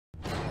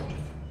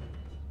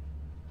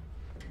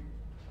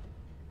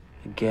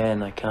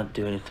Again, I can't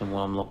do anything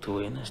while I'm locked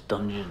away in this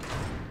dungeon.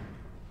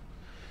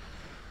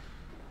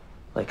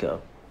 Like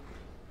a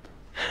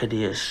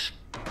hideous,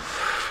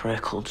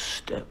 freckled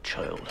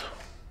stepchild.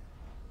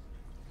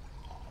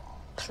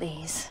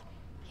 Please.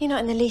 You're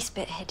not in the least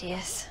bit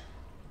hideous.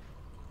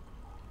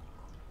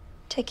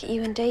 Take it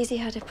you and Daisy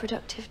had a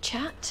productive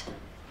chat?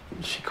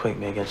 She quaked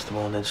me against the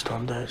wall and then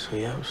stormed out, so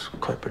yeah, it was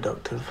quite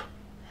productive.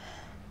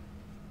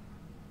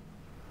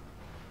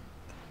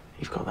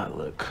 You've got that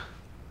look.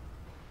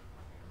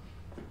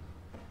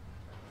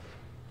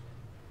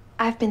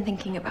 I've been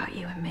thinking about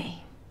you and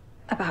me.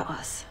 About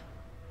us.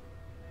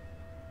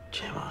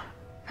 Gemma.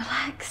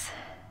 Relax.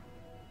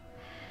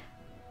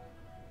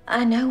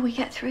 I know we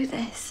get through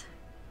this.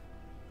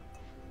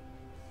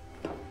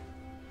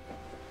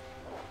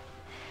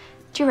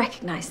 Do you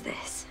recognize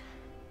this?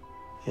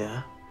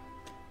 Yeah.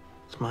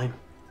 It's mine.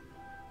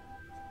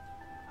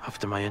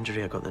 After my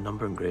injury, I got the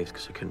number engraved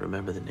because I couldn't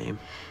remember the name.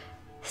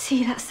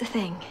 See, that's the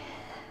thing.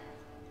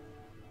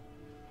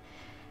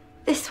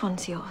 This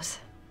one's yours.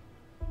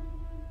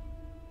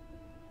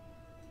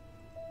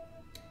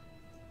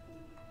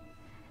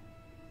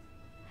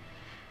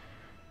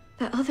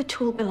 That other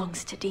tool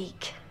belongs to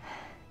Deke.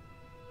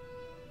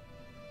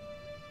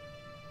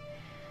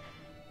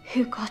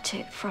 Who got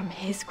it from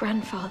his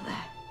grandfather.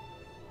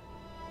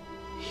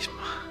 He's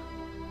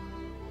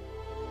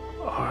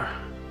our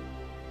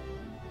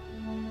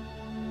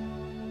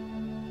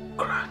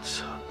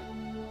grandson.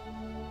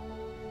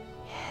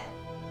 Yeah.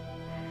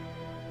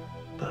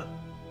 But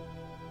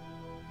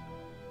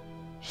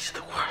he's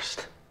the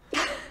worst.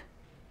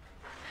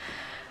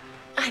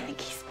 I think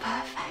he's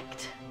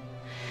perfect.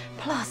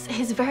 Plus,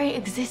 his very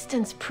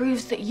existence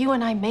proves that you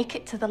and I make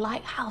it to the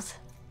lighthouse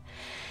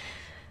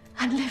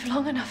and live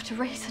long enough to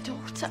raise a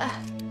daughter.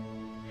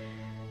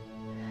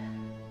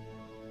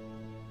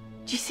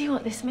 Do you see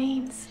what this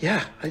means?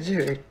 Yeah, I do.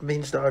 It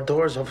means that our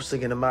daughter's obviously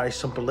going to marry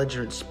some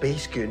belligerent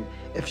space goon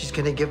if she's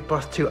going to give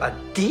birth to a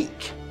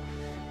Deke.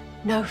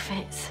 No,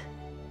 Fitz.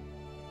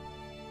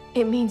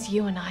 It means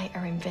you and I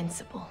are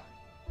invincible.